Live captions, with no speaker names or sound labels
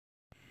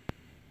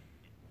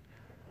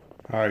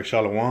All right,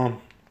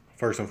 Shalom.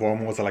 First and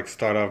foremost, I'd like to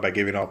start off by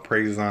giving all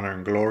praises, honor,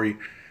 and glory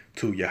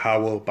to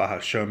Yahweh,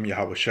 Bahashem,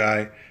 Yahweh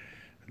Shai.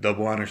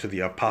 Double honor to the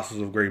apostles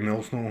of Great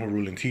Millstone who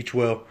rule and teach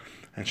well.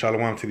 And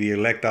Shalom to the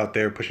elect out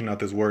there pushing out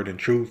this word in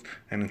truth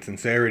and in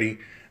sincerity.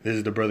 This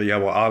is the brother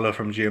Yahweh Allah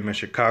from GMS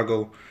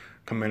Chicago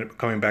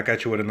coming back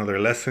at you with another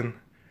lesson.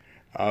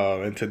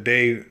 And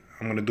today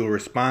I'm going to do a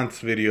response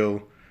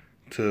video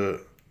to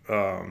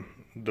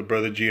the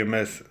brother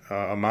GMS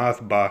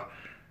Amath Ba.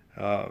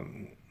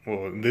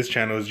 Well, this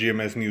channel is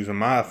GMS News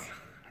Amath,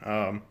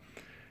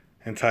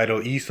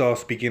 entitled Esau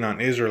Speaking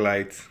on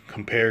Israelites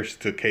Compares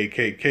to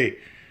KKK.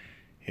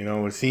 You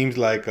know, it seems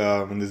like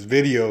in this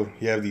video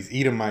you have these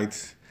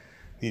Edomites,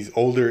 these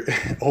old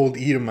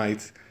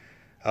Edomites.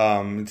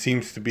 It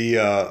seems to be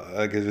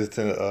I guess it's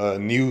a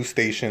news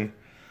station,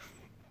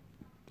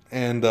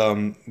 and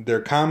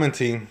they're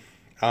commenting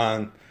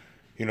on,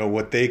 you know,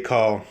 what they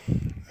call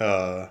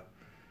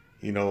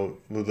you know,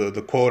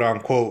 the quote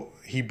unquote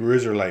Hebrew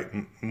Israelite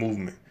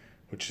movement,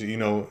 which, you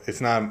know, it's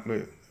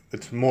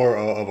more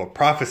of a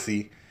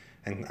prophecy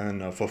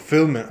and a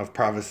fulfillment of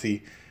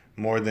prophecy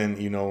more than,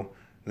 you know,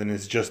 than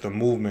it's just a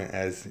movement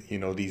as, you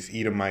know, these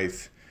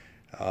Edomites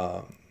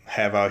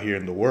have out here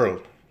in the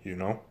world, you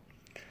know.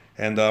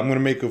 And I'm going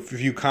to make a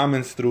few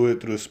comments through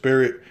the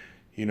spirit,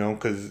 you know,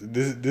 because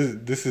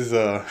this is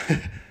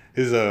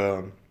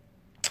a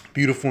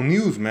beautiful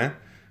news, man.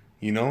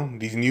 You know,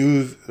 these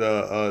news,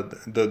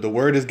 the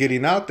word is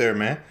getting out there,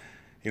 man.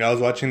 You know, I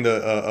was watching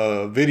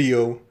the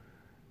video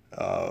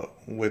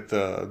with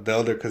the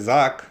elder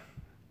Kazakh,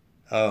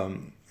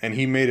 and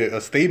he made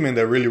a statement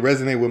that really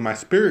resonated with my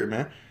spirit,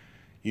 man.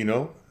 You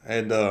know,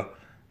 and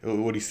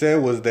what he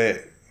said was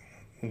that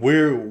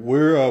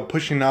we're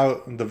pushing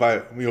out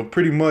the you know,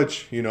 pretty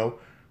much, you know,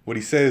 what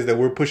he says, that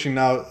we're pushing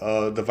out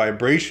the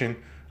vibration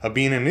of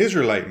being an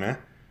Israelite, man.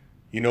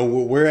 You know,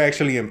 we're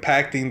actually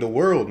impacting the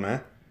world,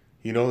 man.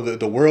 You know,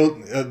 the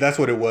world, that's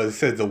what it was. It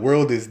says the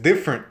world is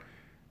different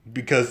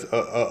because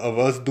of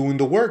us doing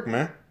the work,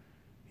 man.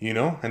 You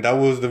know, and that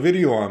was the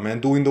video on, man,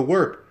 doing the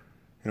work.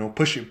 You know,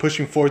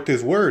 pushing forth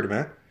this word,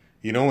 man.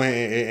 You know,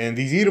 and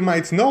these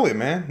Edomites know it,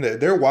 man.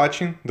 They're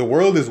watching. The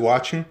world is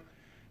watching.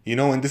 You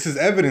know, and this is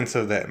evidence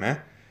of that, man.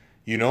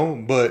 You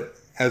know, but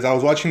as I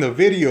was watching the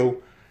video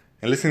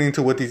and listening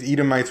to what these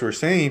Edomites were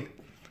saying,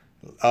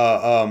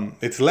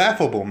 it's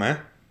laughable, man.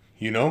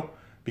 You know,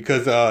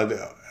 because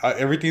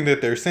everything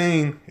that they're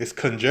saying is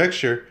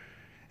conjecture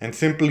and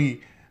simply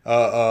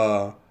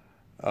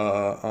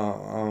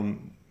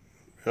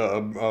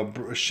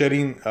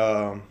shedding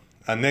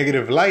a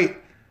negative light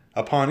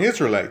upon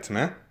Israelites,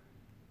 man.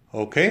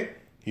 Okay?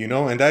 You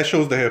know, and that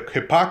shows the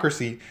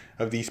hypocrisy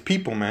of these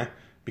people, man.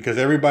 Because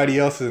everybody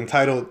else is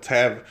entitled to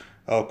have,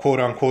 quote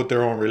unquote,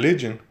 their own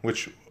religion,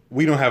 which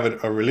we don't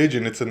have a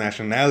religion, it's a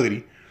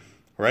nationality,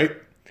 right?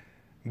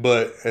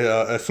 But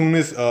as soon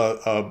as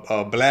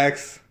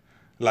blacks,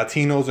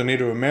 Latinos, or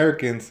Native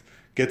Americans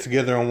get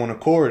together on one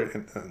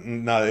accord,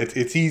 now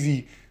it's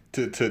easy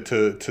to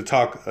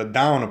talk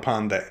down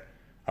upon that.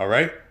 All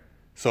right,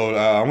 so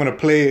I'm gonna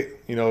play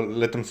it. You know,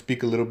 let them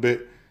speak a little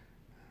bit.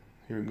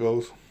 Here it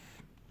goes.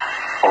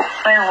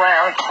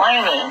 Around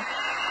claiming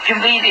to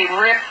be the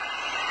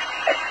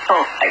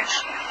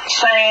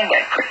saying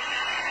that,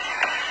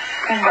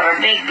 but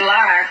a big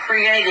lie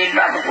created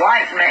by the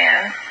white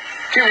man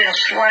to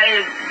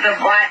enslave the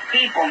black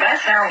people. That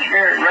sounds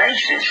very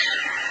racist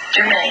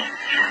to me.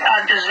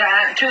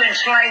 Designed to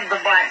enslave the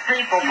black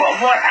people,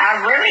 but what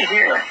I really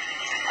hear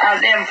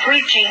them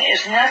preaching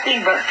is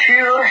nothing but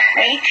pure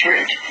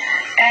hatred,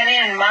 and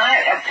in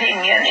my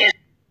opinion, it's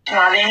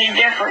not any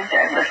different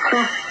than the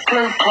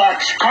Ku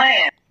Klux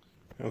Klan.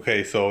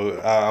 Okay,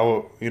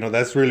 so you know,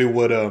 that's really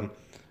what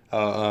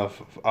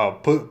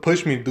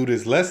pushed me to do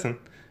this lesson.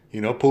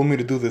 You know, pulled me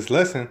to do this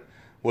lesson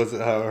was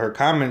her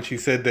comment. She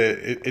said that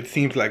it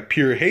seems like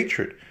pure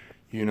hatred.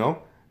 You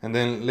know, and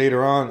then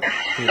later on,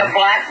 you know, the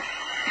Black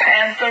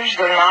Panthers,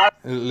 the not.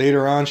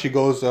 Later on, she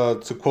goes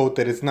to quote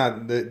that it's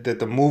not that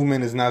the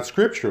movement is not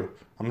scriptural.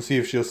 I'm gonna see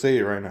if she'll say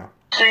it right now.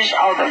 These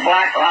are the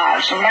Black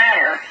Lives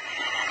Matter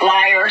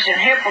liars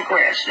and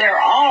hypocrites. They're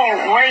all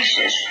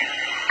racist.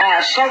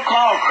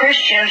 So-called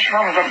Christians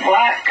from the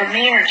black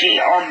community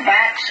are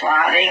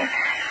backsliding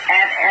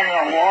at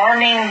an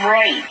alarming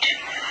rate,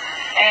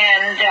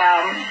 and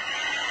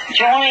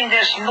joining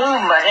this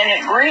movement. And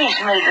it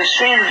grieves me to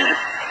see the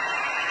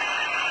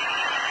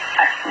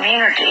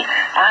community.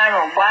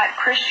 I'm a black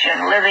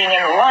Christian living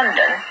in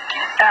London,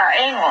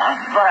 England,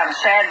 but I'm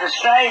sad to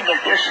say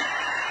that this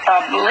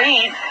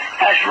belief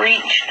has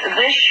reached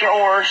this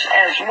shores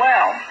as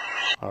well.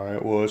 All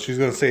right, well, she's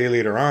going to say it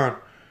later on,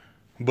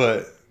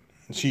 but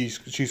she's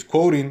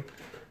quoting,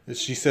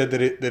 she said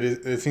that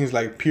it seems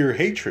like pure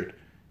hatred,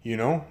 you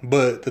know?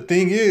 But the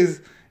thing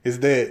is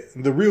that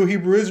the real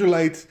Hebrew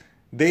Israelites,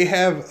 they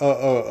have,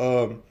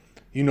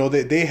 you know,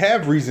 they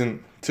have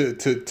reason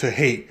to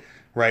hate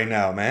right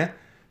now, man.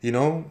 You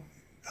know,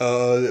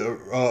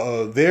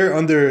 they're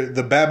under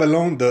the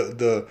Babylon,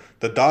 the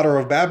daughter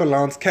of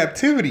Babylon's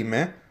captivity,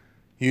 man.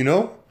 You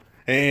know,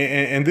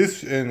 And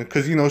this, and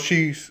because, you know,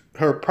 she's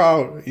her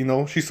proud, you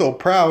know, she's so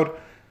proud,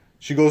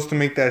 she goes to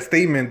make that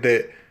statement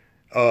that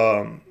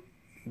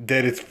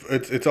that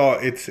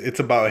it's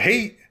about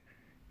hate,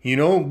 you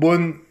know,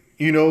 when,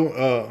 you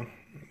know,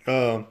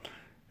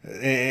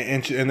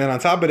 and then on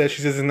top of that,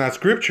 she says it's not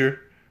scripture,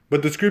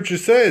 but the scripture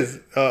says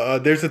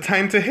there's a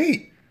time to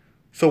hate.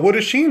 So what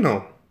does she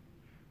know?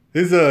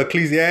 This is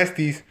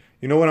Ecclesiastes.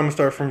 You know what? I'm gonna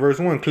start from verse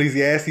 1.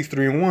 Ecclesiastes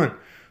 3:1.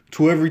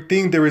 To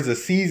everything there is a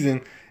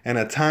season and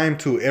a time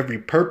to every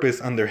purpose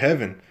under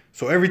heaven.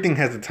 So everything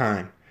has a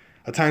time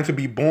to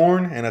be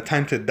born and a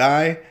time to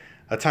die,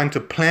 a time to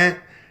plant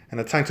and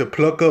a time to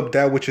pluck up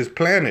that which is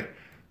planted.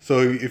 So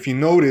if you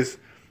notice,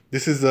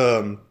 this is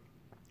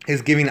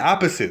giving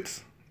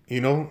opposites.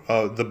 You know,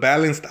 the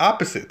balanced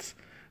opposites.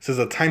 It says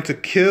a time to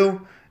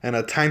kill and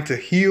a time to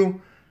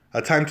heal,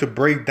 a time to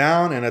break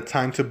down and a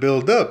time to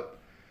build up,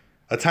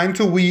 a time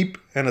to weep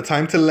and a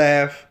time to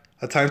laugh,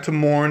 a time to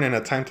mourn and a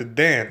time to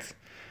dance.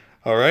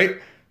 All right.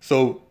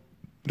 So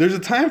there's a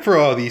time for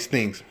all these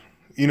things,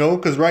 you know,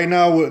 because right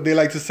now they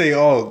like to say,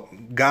 oh,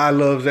 God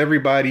loves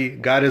everybody.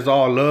 God is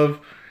all love.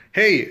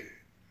 Hey,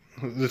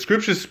 the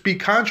scriptures speak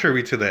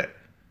contrary to that.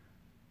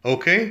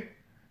 OK,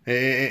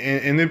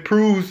 and it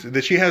proves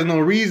that she has no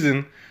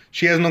reason.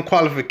 She has no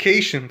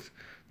qualifications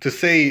to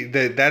say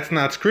that that's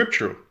not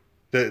scriptural.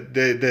 That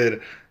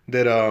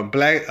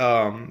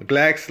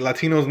blacks,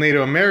 Latinos,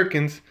 Native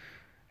Americans,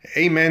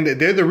 hey, man,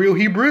 they're the real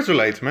Hebrew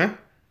Israelites, man.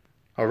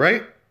 All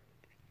right.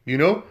 You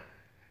know,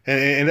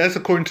 and that's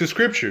according to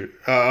scripture.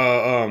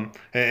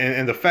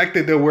 And the fact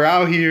that we're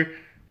out here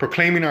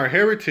proclaiming our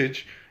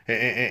heritage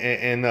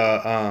and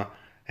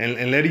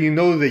letting you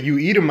know that you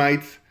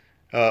Edomites,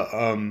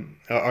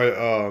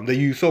 that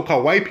you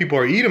so-called white people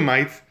are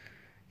Edomites,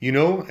 you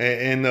know,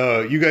 and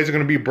you guys are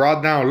going to be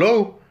brought down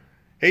low.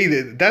 Hey,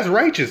 that's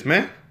righteous,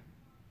 man.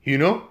 You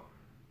know,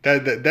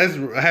 that's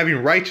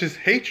having righteous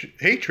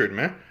hatred,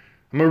 man.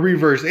 I'm going to read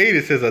verse 8.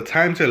 It says, a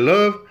time to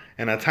love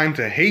and a time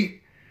to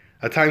hate,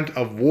 a time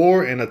of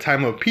war and a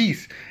time of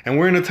peace. And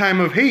we're in a time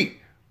of hate.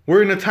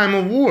 We're in a time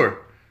of war.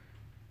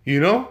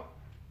 You know,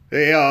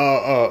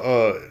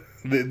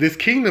 this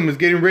kingdom is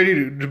getting ready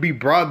to be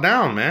brought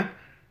down, man.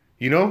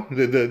 You know,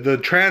 the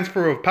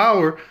transfer of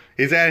power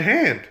is at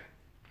hand.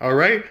 All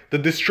right. The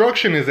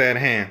destruction is at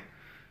hand.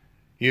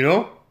 You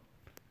know,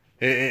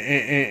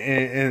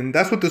 and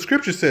that's what the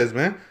scripture says,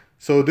 man.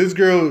 So this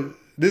girl,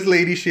 this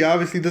lady, she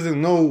obviously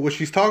doesn't know what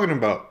she's talking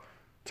about.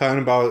 Talking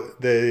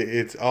about that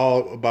it's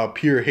all about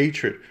pure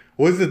hatred.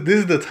 This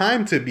is the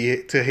time to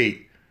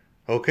hate.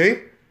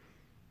 Okay?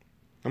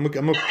 I'm gonna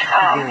keep going.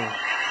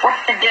 Where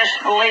did this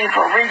belief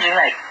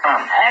originate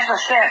from? As I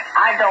said,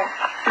 I'm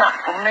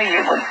not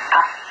familiar with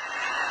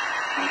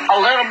a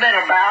little bit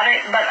about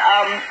it, but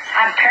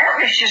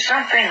apparently it's just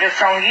something that's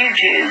on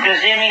YouTube. Do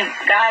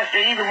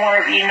either one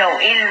of you know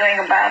anything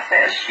about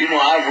this? You know,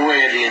 I've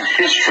read in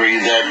history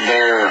that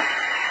there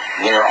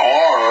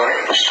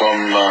are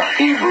some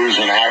Hebrews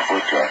in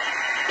Africa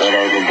that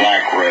are the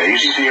black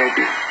race.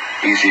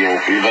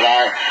 Ethiopia, but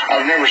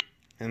I've never.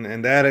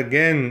 And that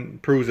again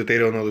proves that they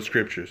don't know the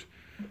scriptures.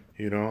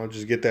 You know, I'll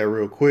just get that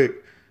real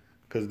quick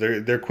because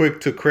they're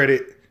quick to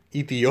credit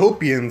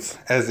Ethiopians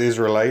as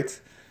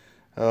Israelites.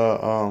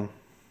 It's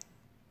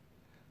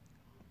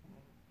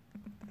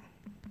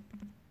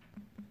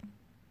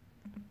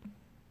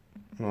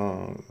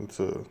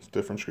a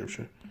different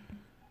scripture.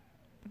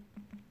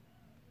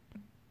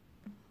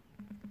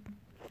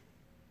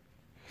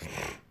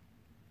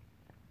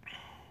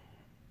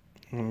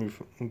 Let me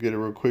get it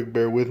real quick.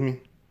 Bear with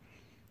me.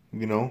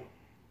 You know.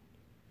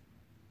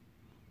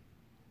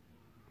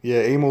 Yeah,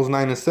 Amos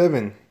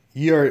 9:7.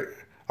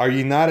 Are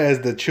ye not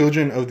as the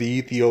children of the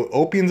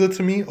Ethiopians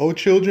unto me, O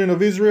children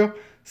of Israel?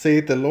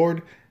 Saith the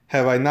Lord.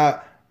 Have I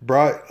not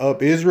brought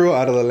up Israel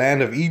out of the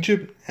land of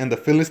Egypt, and the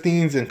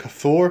Philistines and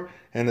Caphtor,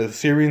 and the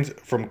Syrians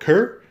from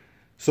Ker?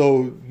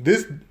 So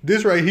this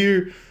right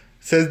here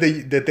says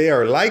that they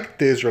are like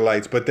the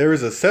Israelites, but there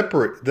is a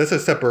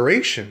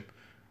separation.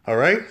 All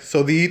right.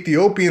 So the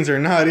Ethiopians are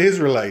not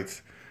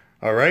Israelites.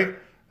 All right.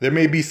 There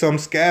may be some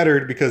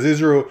scattered because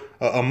Israel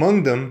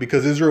among them,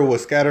 because Israel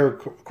was scattered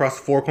across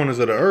the four corners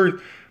of the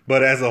earth.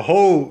 But as a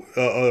whole,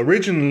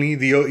 originally,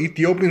 the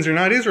Ethiopians are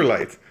not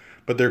Israelites,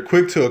 but they're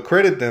quick to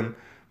accredit them.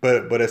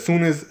 But as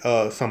soon as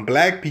some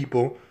black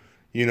people,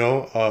 you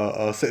know,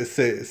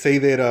 say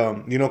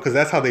that, you know, because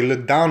that's how they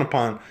look down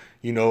upon,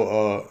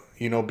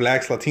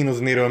 blacks, Latinos,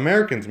 and Native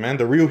Americans, man,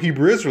 the real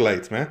Hebrew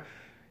Israelites, man.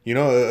 You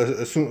know,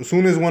 as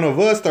soon as one of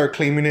us start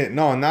claiming it,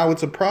 now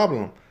it's a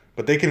problem.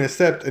 But they can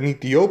accept an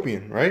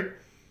Ethiopian, right?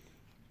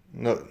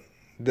 No,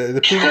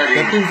 that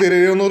proves that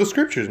they don't know the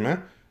scriptures,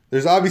 man.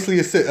 There's obviously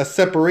a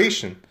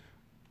separation.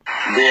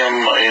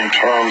 Them in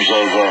terms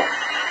of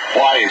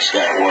why it's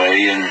that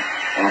way and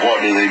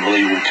what do they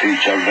believe and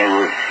teach. I've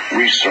never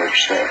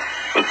researched that.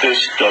 But this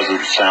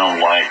doesn't sound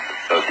like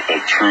a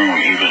true,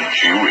 even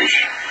Jewish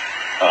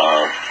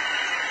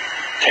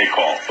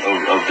takeoff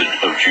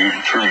of true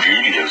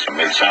Judaism.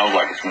 It sounds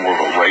like it's more of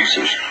a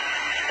racist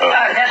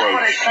that's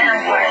what it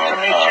sounds like to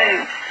me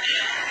too.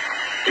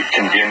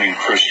 condemning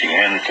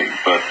Christianity,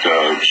 but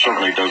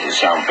certainly doesn't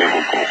sound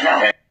biblical.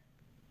 No.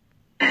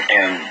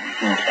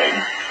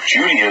 And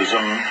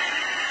Judaism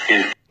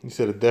is... You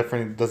said it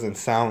definitely doesn't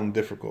sound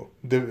biblical.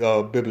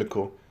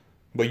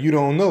 But you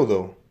don't know,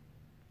 though.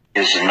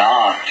 Is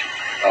not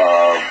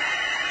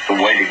the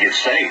way to get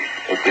saved.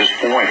 At this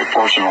point, a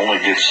person only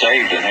gets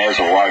saved and has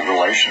a right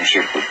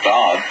relationship with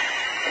God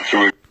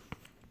through it.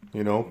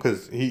 You know,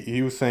 because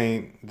he was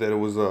saying that it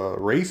was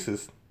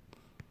racist.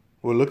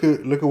 Well, look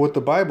at what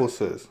the Bible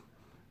says.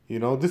 You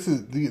know,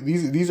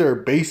 these are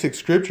basic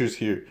scriptures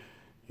here.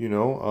 You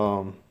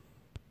know,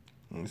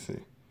 let me see.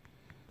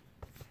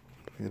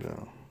 You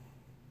know,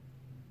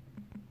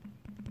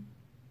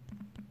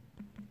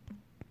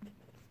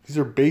 these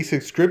are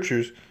basic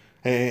scriptures,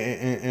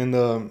 and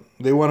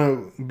they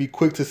want to be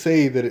quick to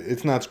say that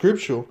it's not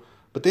scriptural,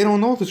 but they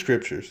don't know the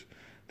scriptures.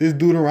 This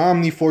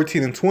Deuteronomy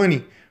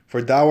 14:20,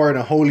 for thou art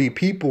a holy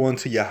people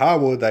unto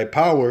Yahweh thy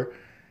power,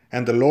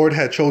 and the Lord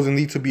had chosen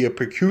thee to be a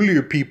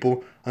peculiar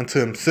people unto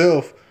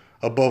himself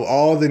above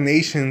all the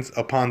nations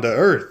upon the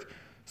earth.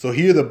 So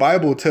here the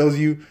Bible tells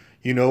you,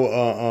 you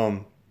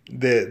know,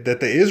 that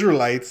the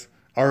Israelites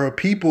are a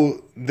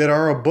people that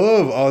are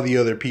above all the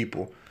other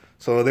people.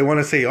 So they want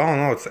to say, oh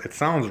no, it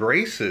sounds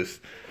racist.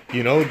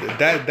 You know,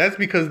 that's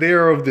because they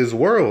are of this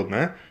world,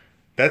 man.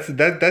 That's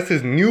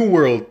his new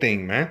world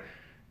thing, man.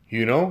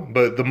 You know,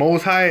 but the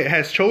Most High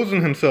has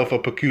chosen himself a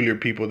peculiar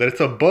people that's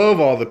above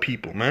all the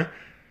people, man.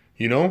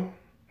 You know,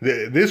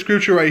 this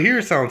scripture right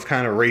here sounds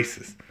kind of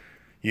racist,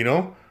 you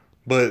know,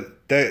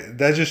 but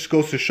that just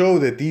goes to show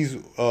that these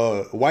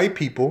white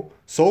people,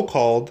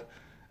 so-called,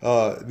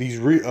 these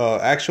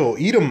actual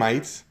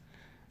Edomites,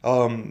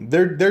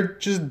 they're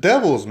just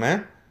devils,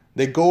 man.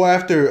 They go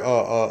after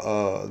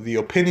the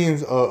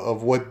opinions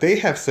of what they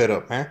have set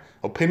up, man.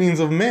 Opinions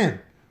of men.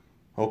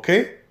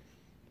 Okay?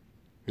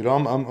 You know,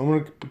 I'm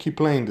going to keep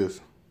playing this.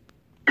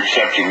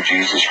 Accepting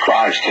Jesus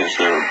Christ as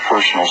their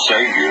personal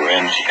Savior,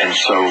 and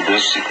so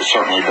this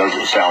certainly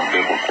doesn't sound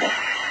biblical.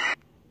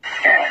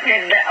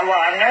 Well,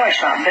 I know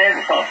it's not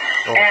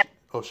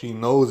biblical. She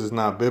knows it's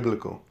not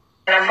biblical.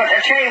 But I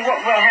tell you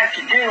what we'll have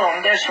to do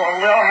on this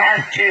one. We'll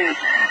have to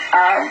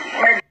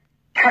maybe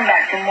come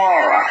back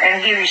tomorrow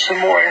and give you some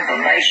more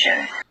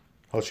information.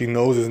 She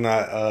knows it's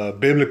not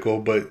biblical,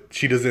 but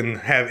she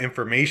doesn't have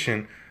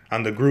information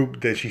on the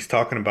group that she's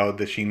talking about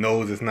that she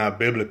knows is not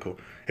biblical.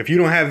 If you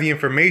don't have the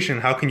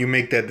information, how can you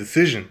make that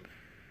decision?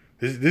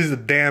 This is a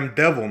damn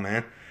devil,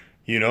 man.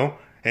 You know?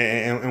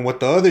 And what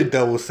the other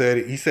devil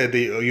said, he said that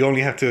you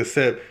only have to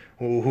accept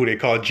who they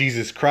call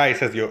Jesus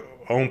Christ as your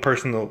own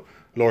personal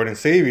Lord and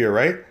Savior,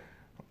 right?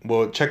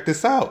 Well, check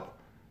this out.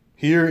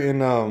 Here in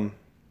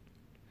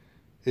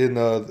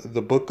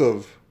the book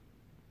of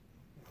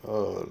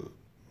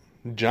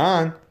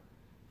John,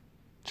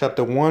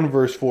 chapter 1,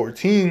 verse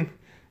 14,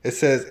 it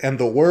says, and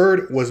the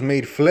Word was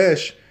made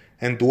flesh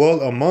and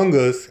dwelt among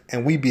us,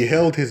 and we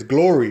beheld his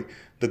glory,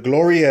 the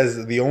glory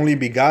as the only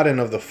begotten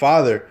of the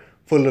Father,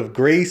 full of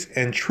grace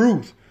and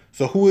truth.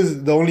 So who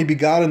is the only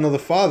begotten of the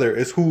Father?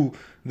 Is who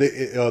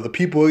the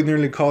people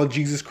ignorantly call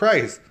Jesus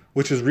Christ,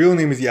 which his real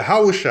name is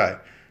Yahushai,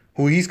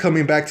 who he's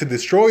coming back to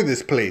destroy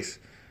this place.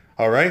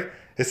 All right.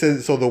 It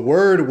says, so the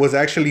Word was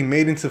actually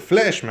made into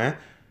flesh, man.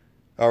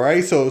 All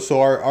right. So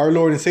our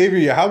Lord and Savior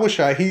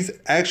Yahushai, he's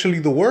actually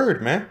the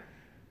Word, man.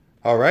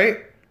 All right.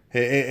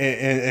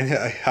 And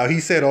how he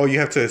said, oh, you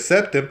have to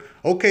accept him.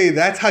 Okay,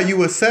 that's how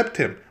you accept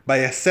him, by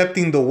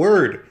accepting the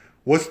Word.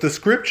 What's the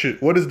scripture?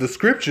 What does the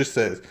scripture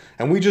says?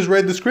 And we just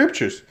read the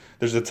scriptures.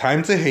 There's a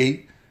time to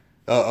hate.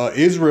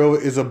 Israel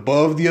is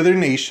above the other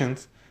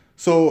nations.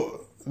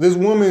 So this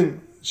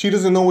woman, she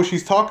doesn't know what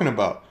she's talking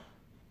about.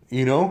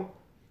 You know,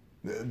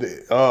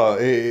 it's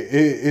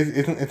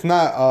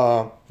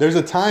not. There's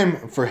a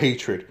time for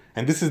hatred,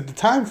 and this is the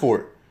time for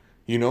it.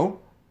 You know,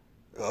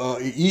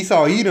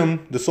 Esau,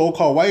 Edom, the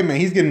so-called white man,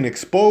 he's getting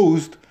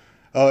exposed,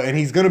 and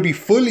he's gonna be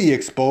fully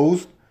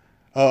exposed.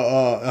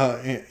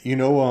 You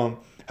know,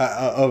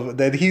 of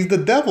that he's the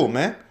devil,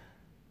 man.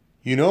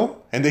 You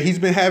know, and that he's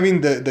been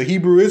having the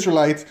Hebrew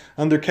Israelites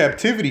under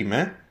captivity,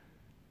 man.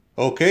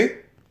 Okay,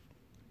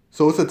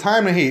 so it's a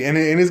time to hate, and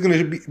it's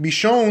gonna be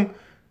shown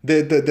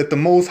that the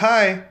Most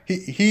High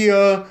he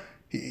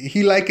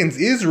likens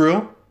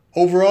Israel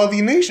over all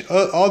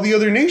the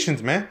other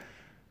nations, man.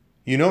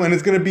 You know, and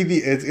it's gonna be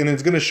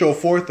it's gonna show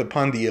forth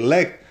upon the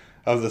elect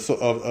of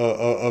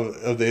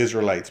the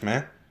Israelites,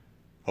 man.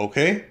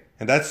 Okay,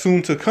 and that's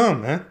soon to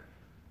come, man.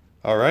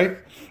 All right.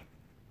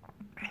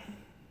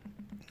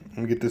 Let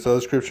me get this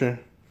other scripture.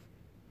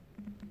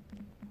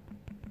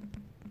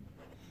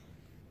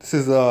 This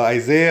is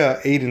Isaiah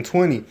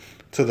 8:20.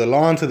 To the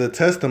law and to the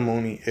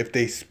testimony, if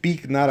they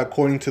speak not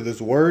according to this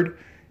word,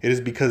 it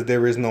is because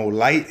there is no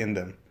light in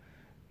them.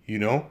 You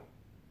know,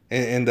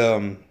 and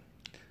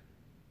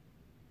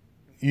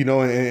you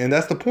know, and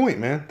that's the point,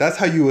 man. That's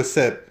how you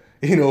accept,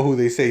 you know, who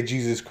they say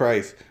Jesus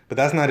Christ, but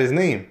that's not his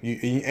name.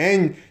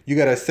 You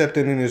gotta accept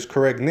it in his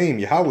correct name,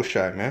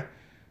 Yahushai, man.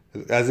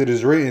 As it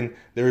is written,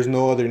 there is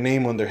no other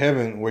name under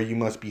heaven where you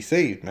must be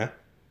saved, man.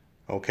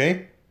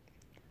 Okay?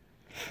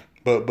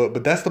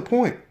 But that's the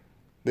point.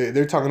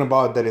 They're talking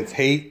about that it's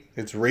hate,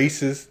 it's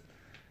racist,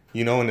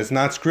 you know, and it's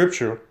not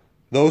scriptural.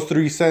 Those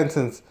three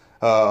sentences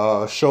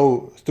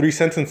show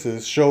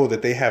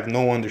that they have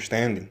no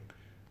understanding.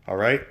 All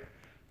right.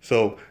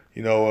 So,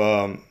 you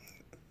know,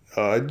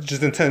 I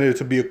just intended it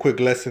to be a quick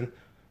lesson.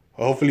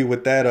 Hopefully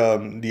with that,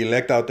 the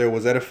elect out there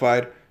was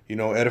edified, you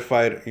know,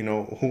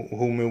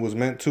 whom it was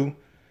meant to.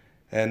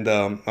 And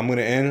I'm going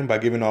to end by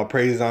giving all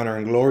praise, honor,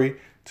 and glory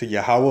to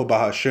Yahweh,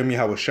 Bahashem,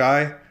 Yahweh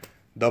Shai.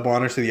 Double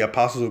honors to the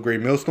apostles of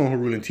Great Millstone who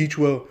rule and teach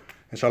well.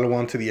 And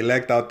shalom to the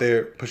elect out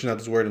there pushing out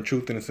this word in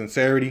truth and in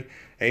sincerity.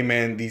 Hey,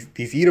 man, these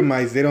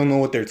Edomites, they don't know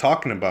what they're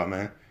talking about,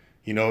 man.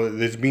 You know,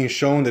 it's being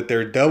shown that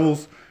they're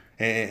devils,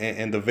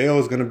 and the veil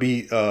is going to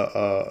be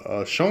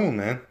shown,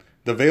 man.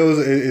 The veil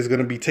is going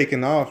to be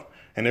taken off,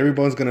 and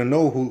everyone's going to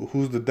know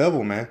who's the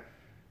devil, man.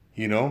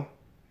 You know,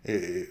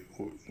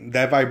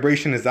 that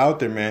vibration is out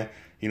there, man.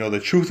 You know, the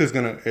truth is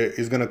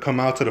gonna come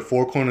out to the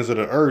four corners of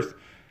the earth,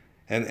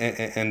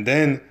 and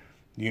then,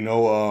 you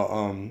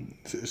know,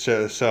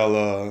 shall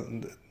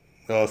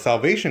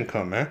salvation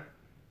come, man.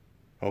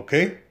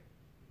 Okay.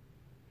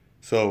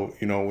 So,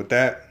 you know, with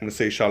that, I'm gonna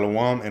say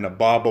shalom and a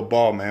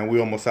ba, man. We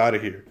almost out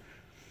of here.